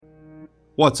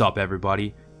What's up,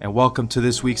 everybody, and welcome to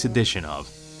this week's edition of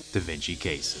Da Vinci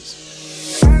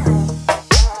Cases.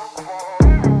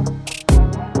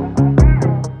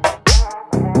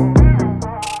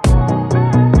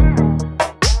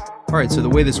 Alright, so the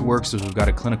way this works is we've got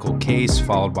a clinical case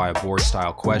followed by a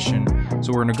board-style question.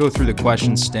 So we're going to go through the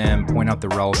question stem, point out the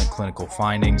relevant clinical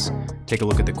findings, take a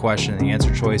look at the question and the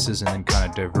answer choices, and then kind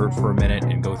of divert for a minute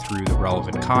and go through the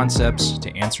relevant concepts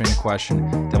to answering the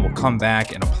question. Then we'll come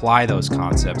back and apply those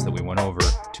concepts that we went over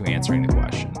to answering the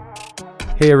question.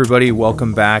 Hey everybody,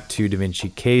 welcome back to Da Vinci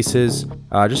Cases.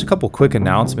 Just a couple quick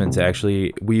announcements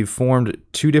actually. We've formed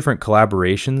two different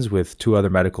collaborations with two other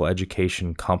medical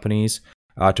education companies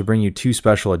to bring you two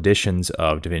special editions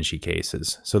of Da Vinci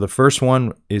Cases. So the first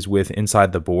one is with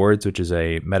Inside the Boards, which is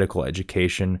a medical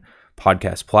education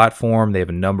podcast platform. They have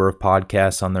a number of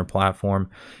podcasts on their platform,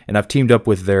 and I've teamed up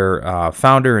with their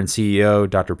founder and CEO,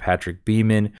 Dr. Patrick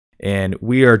Beeman, and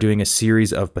we are doing a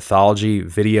series of pathology,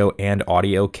 video, and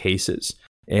audio cases.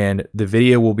 And the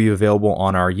video will be available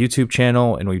on our YouTube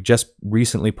channel, and we've just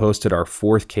recently posted our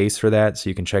fourth case for that,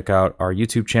 so you can check out our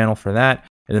YouTube channel for that.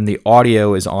 And then the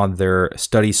audio is on their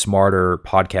Study Smarter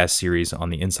podcast series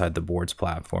on the Inside the Boards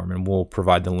platform, and we'll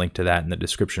provide the link to that in the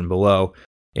description below.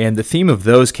 And the theme of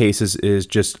those cases is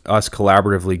just us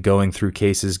collaboratively going through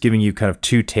cases, giving you kind of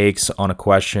two takes on a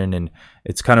question, and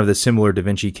it's kind of the similar Da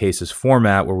Vinci Cases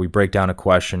format where we break down a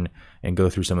question and go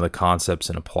through some of the concepts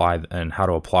and how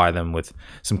to apply them with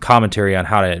some commentary on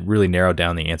how to really narrow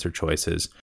down the answer choices.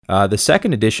 The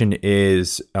second edition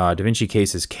is Da Vinci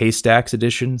Cases Case Stacks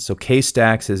edition. So Case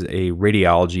Stacks is a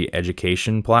radiology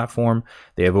education platform.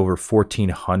 They have over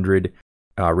 1,400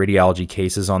 radiology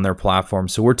cases on their platform.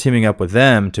 So we're teaming up with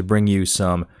them to bring you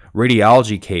some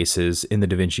radiology cases in the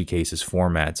Da Vinci Cases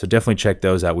format. So definitely check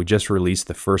those out. We just released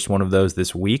the first one of those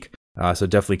this week. So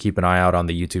definitely keep an eye out on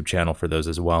the YouTube channel for those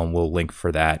as well. And we'll link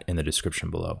for that in the description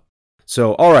below.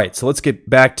 So, all right, so let's get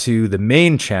back to the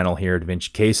main channel here, Da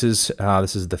Vinci Cases.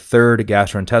 This is the third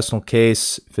gastrointestinal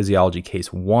case, physiology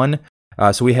case 1.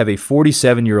 So we have a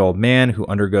 47-year-old man who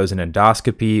undergoes an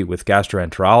endoscopy with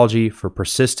gastroenterology for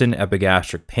persistent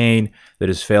epigastric pain that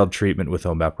has failed treatment with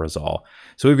omeprazole.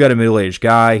 So we've got a middle-aged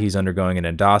guy. He's undergoing an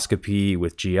endoscopy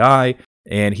with GI,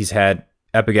 and he's had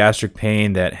epigastric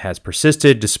pain that has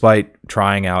persisted despite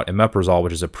trying out omeprazole,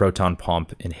 which is a proton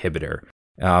pump inhibitor.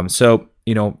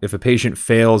 If a patient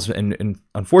fails, and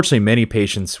unfortunately many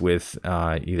patients with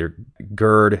either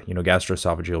GERD,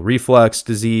 gastroesophageal reflux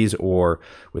disease, or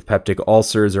with peptic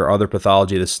ulcers or other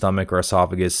pathology of the stomach or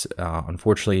esophagus,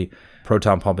 unfortunately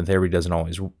proton pump therapy doesn't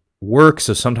always work.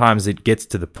 So sometimes it gets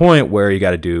to the point where you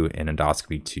got to do an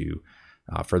endoscopy to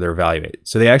further evaluate.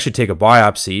 So they actually take a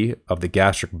biopsy of the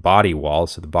gastric body wall,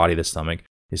 so the body of the stomach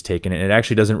is taken, and it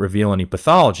actually doesn't reveal any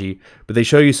pathology, but they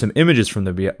show you some images from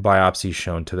the biopsy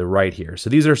shown to the right here. So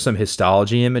these are some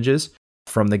histology images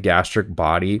from the gastric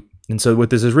body. And so what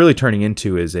this is really turning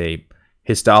into is a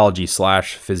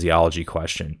histology/physiology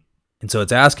question. And so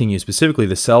it's asking you specifically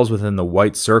the cells within the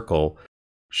white circle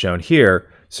shown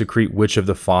here secrete which of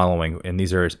the following, and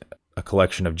these are a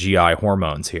collection of GI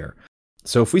hormones here.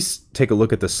 So if we take a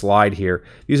look at the slide here,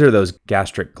 these are those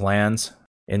gastric glands.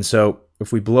 And so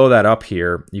if we blow that up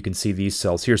here, you can see these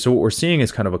cells here. So what we're seeing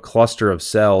is kind of a cluster of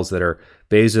cells that are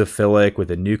basophilic with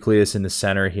a nucleus in the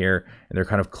center here, and they're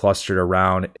kind of clustered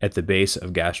around at the base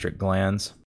of gastric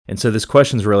glands. And so this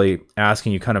question is really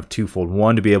asking you kind of twofold.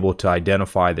 One, to be able to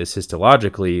identify this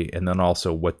histologically, and then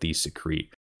also what these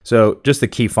secrete. So just the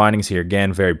key findings here,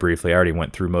 again, very briefly, I already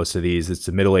went through most of these. It's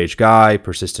a middle-aged guy,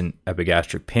 persistent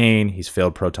epigastric pain. He's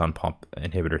failed proton pump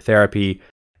inhibitor therapy.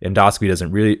 Endoscopy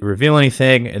doesn't really reveal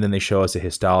anything, and then they show us a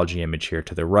histology image here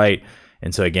to the right.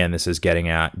 And so again, this is getting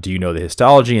at, do you know the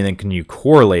histology, and then can you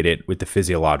correlate it with the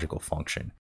physiological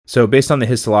function? So based on the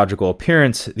histological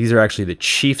appearance, these are actually the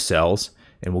chief cells,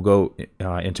 and we'll go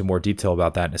into more detail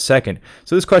about that in a second.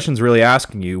 So this question is really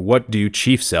asking you, what do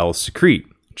chief cells secrete?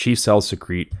 Chief cells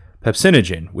secrete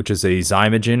pepsinogen, which is a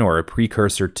zymogen or a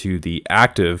precursor to the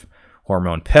active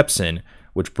hormone pepsin,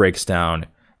 which breaks down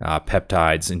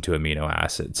peptides into amino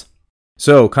acids.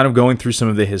 So kind of going through some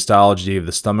of the histology of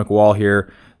the stomach wall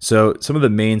here. So some of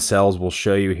the main cells we'll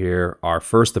show you here are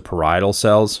first the parietal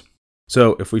cells.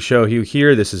 So if we show you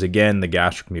here, this is again the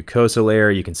gastric mucosa layer.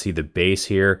 You can see the base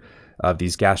here of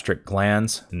these gastric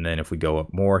glands. And then if we go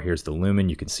up more, here's the lumen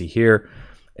you can see here.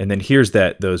 And then here's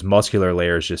those muscular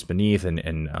layers just beneath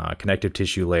and connective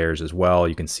tissue layers as well.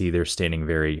 You can see they're staining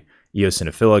very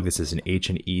eosinophilic. This is an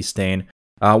H&E stain.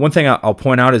 One thing I'll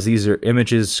point out is these are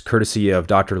images courtesy of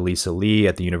Dr. Lisa Lee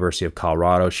at the University of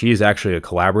Colorado. She is actually a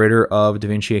collaborator of Da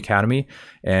Vinci Academy,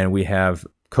 and we have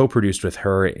co-produced with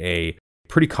her a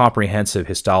pretty comprehensive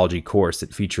histology course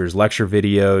that features lecture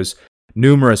videos,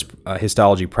 numerous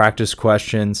histology practice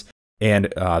questions,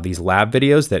 and these lab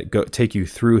videos that take you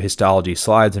through histology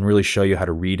slides and really show you how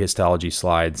to read histology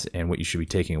slides and what you should be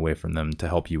taking away from them to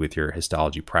help you with your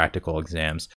histology practical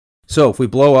exams. So if we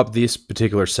blow up these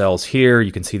particular cells here,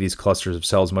 you can see these clusters of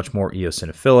cells much more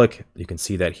eosinophilic. You can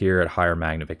see that here at higher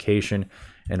magnification.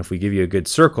 And if we give you a good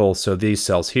circle, so these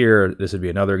cells here, this would be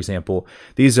another example.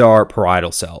 These are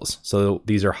parietal cells. So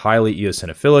these are highly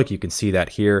eosinophilic. You can see that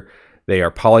here. They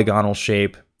are polygonal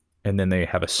shape, and then they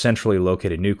have a centrally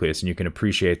located nucleus. And you can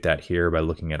appreciate that here by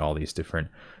looking at all these different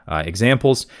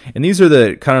examples. And these are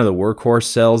the kind of the workhorse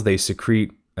cells. They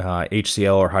secrete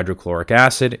HCl or hydrochloric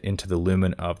acid into the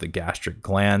lumen of the gastric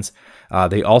glands.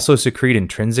 They also secrete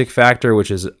intrinsic factor,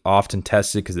 which is often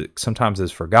tested because it sometimes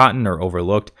is forgotten or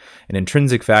overlooked. And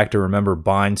intrinsic factor, remember,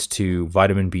 binds to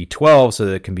vitamin B12 so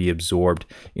that it can be absorbed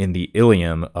in the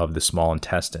ileum of the small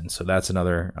intestine. So that's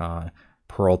another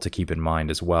pearl to keep in mind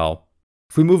as well.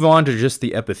 If we move on to just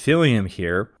the epithelium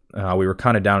here, we were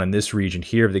kind of down in this region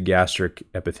here of the gastric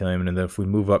epithelium. And then if we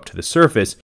move up to the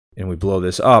surface and we blow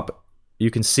this up, you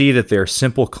can see that there's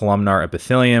simple columnar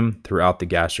epithelium throughout the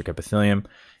gastric epithelium.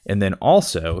 And then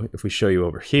also, if we show you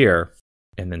over here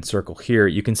and then circle here,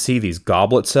 you can see these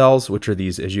goblet cells, which are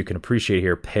these, as you can appreciate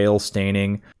here, pale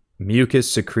staining,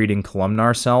 mucus secreting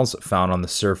columnar cells found on the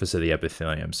surface of the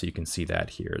epithelium. So you can see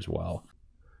that here as well.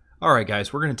 All right,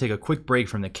 guys, we're going to take a quick break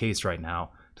from the case right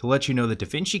now to let you know that Da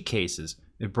Vinci Cases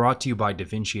is brought to you by Da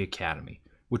Vinci Academy,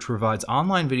 which provides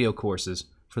online video courses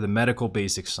for the medical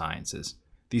basic sciences.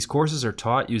 These courses are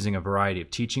taught using a variety of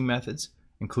teaching methods,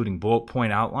 including bullet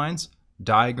point outlines,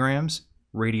 diagrams,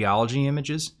 radiology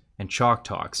images, and chalk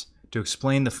talks to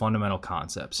explain the fundamental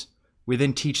concepts. We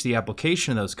then teach the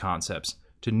application of those concepts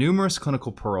to numerous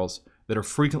clinical pearls that are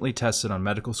frequently tested on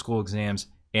medical school exams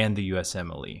and the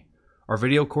USMLE. Our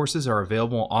video courses are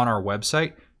available on our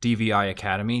website,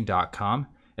 dviacademy.com,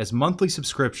 as monthly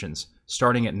subscriptions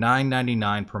starting at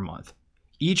 $9.99 per month.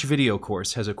 Each video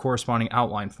course has a corresponding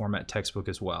outline format textbook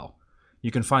as well.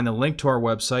 You can find the link to our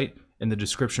website in the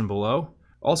description below.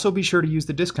 Also be sure to use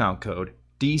the discount code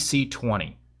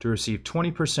DC20 to receive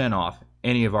 20% off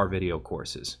any of our video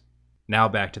courses. Now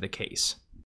back to the case.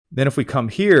 Then if we come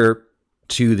here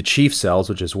to the chief cells,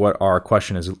 which is what our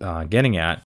question is getting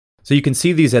at, so you can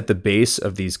see these at the base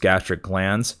of these gastric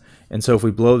glands. And so if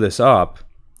we blow this up,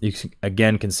 you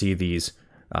again can see these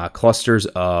clusters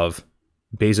of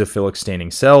basophilic staining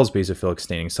cells, basophilic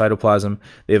staining cytoplasm.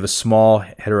 They have a small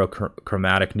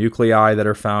heterochromatic nuclei that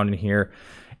are found in here.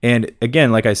 And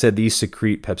again, like I said, these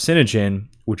secrete pepsinogen,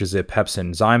 which is a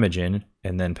pepsin zymogen,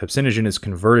 and then pepsinogen is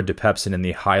converted to pepsin in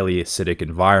the highly acidic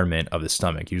environment of the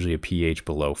stomach, usually a pH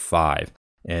below 5.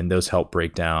 And those help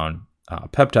break down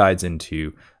peptides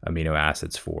into amino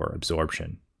acids for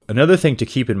absorption. Another thing to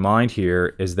keep in mind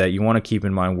here is that you want to keep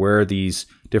in mind where these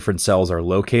different cells are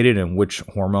located and which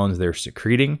hormones they're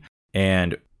secreting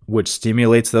and which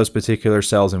stimulates those particular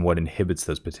cells and what inhibits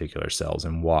those particular cells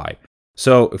and why.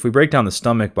 So if we break down the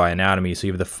stomach by anatomy, so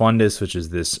you have the fundus, which is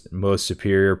this most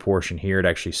superior portion here. It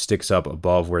actually sticks up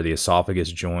above where the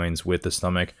esophagus joins with the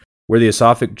stomach. Where the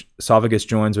esophagus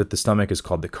joins with the stomach is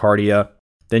called the cardia.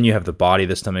 Then you have the body of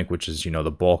the stomach, which is,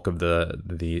 the bulk of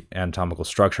the anatomical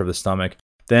structure of the stomach.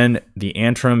 Then the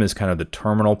antrum is kind of the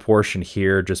terminal portion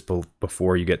here, just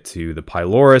before you get to the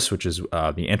pylorus, which is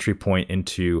the entry point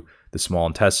into the small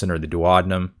intestine or the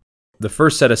duodenum. The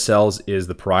first set of cells is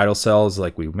the parietal cells,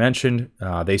 like we mentioned.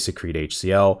 They secrete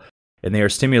HCl, and they are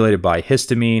stimulated by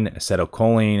histamine,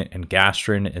 acetylcholine, and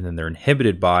gastrin, and then they're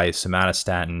inhibited by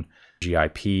somatostatin,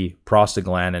 GIP,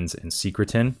 prostaglandins, and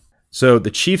secretin. So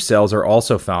the chief cells are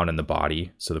also found in the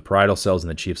body. So the parietal cells and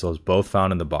the chief cells both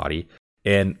found in the body.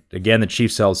 And again, the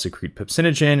chief cells secrete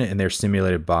pepsinogen, and they're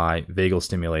stimulated by vagal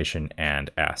stimulation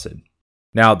and acid.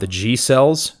 Now, the G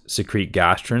cells secrete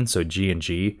gastrin, so G and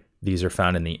G. These are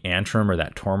found in the antrum, or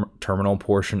that terminal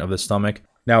portion of the stomach.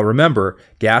 Now, remember,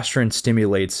 gastrin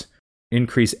stimulates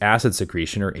increased acid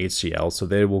secretion, or HCl, so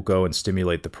they will go and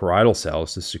stimulate the parietal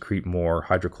cells to secrete more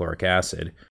hydrochloric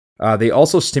acid. They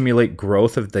also stimulate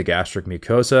growth of the gastric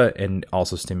mucosa and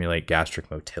also stimulate gastric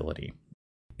motility.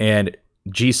 And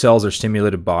G cells are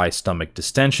stimulated by stomach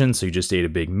distension, so you just ate a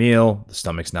big meal, the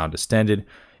stomach's now distended.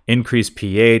 Increased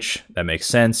pH, that makes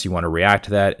sense. You want to react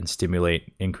to that and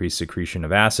stimulate increased secretion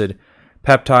of acid.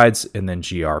 Peptides, and then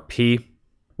GRP,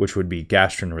 which would be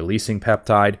gastrin-releasing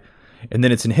peptide. And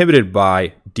then it's inhibited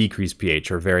by decreased pH,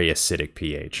 or very acidic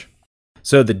pH.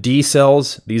 So the D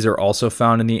cells, these are also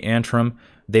found in the antrum.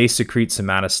 They secrete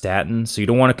somatostatin, so you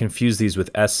don't want to confuse these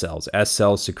with S cells. S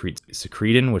cells secrete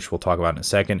secretin, which we'll talk about in a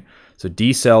second. So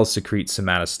D cells secrete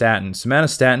somatostatin.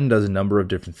 Somatostatin does a number of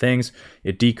different things.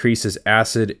 It decreases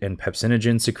acid and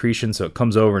pepsinogen secretion, so it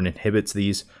comes over and inhibits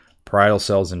these parietal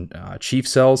cells and chief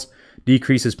cells,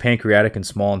 decreases pancreatic and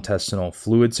small intestinal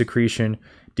fluid secretion,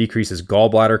 decreases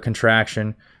gallbladder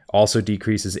contraction, also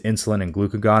decreases insulin and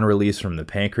glucagon release from the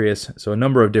pancreas, so a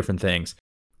number of different things.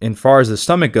 As far as the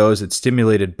stomach goes, it's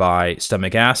stimulated by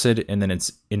stomach acid, and then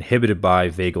it's inhibited by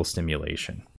vagal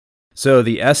stimulation. So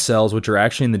the S cells, which are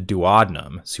actually in the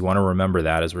duodenum, so you want to remember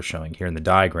that as we're showing here in the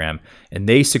diagram, and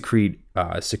they secrete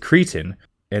secretin,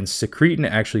 and secretin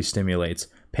actually stimulates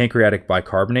pancreatic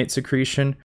bicarbonate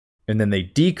secretion, and then they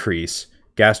decrease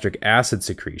gastric acid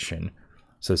secretion.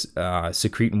 So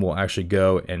secretin will actually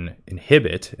go and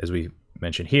inhibit, as we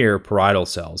mentioned here, parietal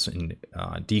cells and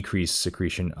decrease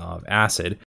secretion of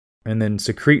acid. And then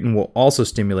secretin will also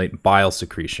stimulate bile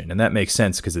secretion, and that makes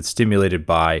sense because it's stimulated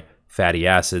by fatty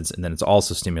acids, and then it's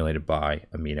also stimulated by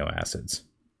amino acids.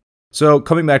 So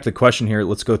coming back to the question here,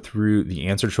 let's go through the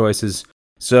answer choices.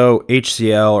 So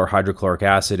HCl, or hydrochloric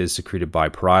acid, is secreted by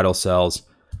parietal cells.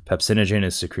 Pepsinogen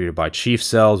is secreted by chief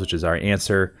cells, which is our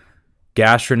answer.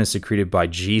 Gastrin is secreted by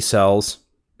G cells.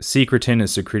 Secretin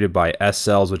is secreted by S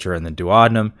cells, which are in the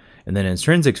duodenum. And then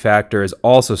intrinsic factor is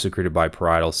also secreted by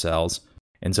parietal cells.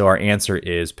 And so our answer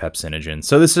is pepsinogen.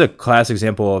 So this is a class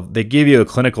example of, they give you a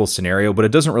clinical scenario, but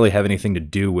it doesn't really have anything to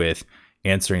do with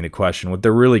answering the question. What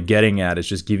they're really getting at is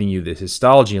just giving you the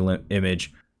histology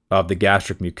image of the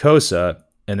gastric mucosa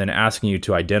and then asking you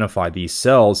to identify these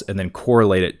cells and then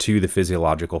correlate it to the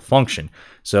physiological function.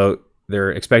 So they're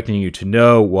expecting you to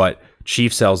know what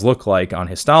chief cells look like on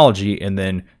histology, and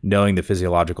then knowing the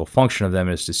physiological function of them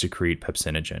is to secrete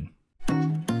pepsinogen.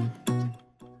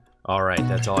 All right,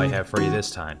 that's all I have for you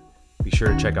this time. Be sure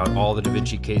to check out all the Da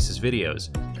Vinci Cases videos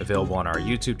available on our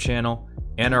YouTube channel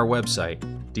and our website,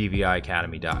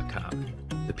 dviacademy.com.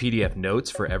 The PDF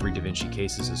notes for every Da Vinci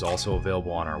Cases is also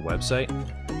available on our website.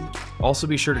 Also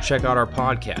be sure to check out our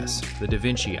podcast, The Da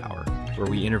Vinci Hour, where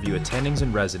we interview attendings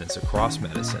and residents across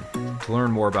medicine to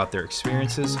learn more about their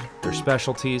experiences, their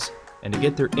specialties, and to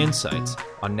get their insights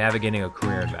on navigating a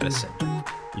career in medicine.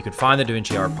 You can find the Da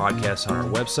Vinci Hour podcast on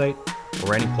our website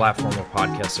or any platform where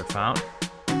podcasts are found.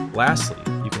 Lastly,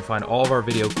 you can find all of our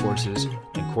video courses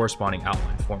and corresponding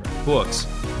outline format books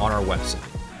on our website.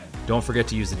 Don't forget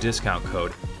to use the discount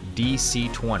code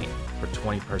DC20 for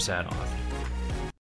 20% off.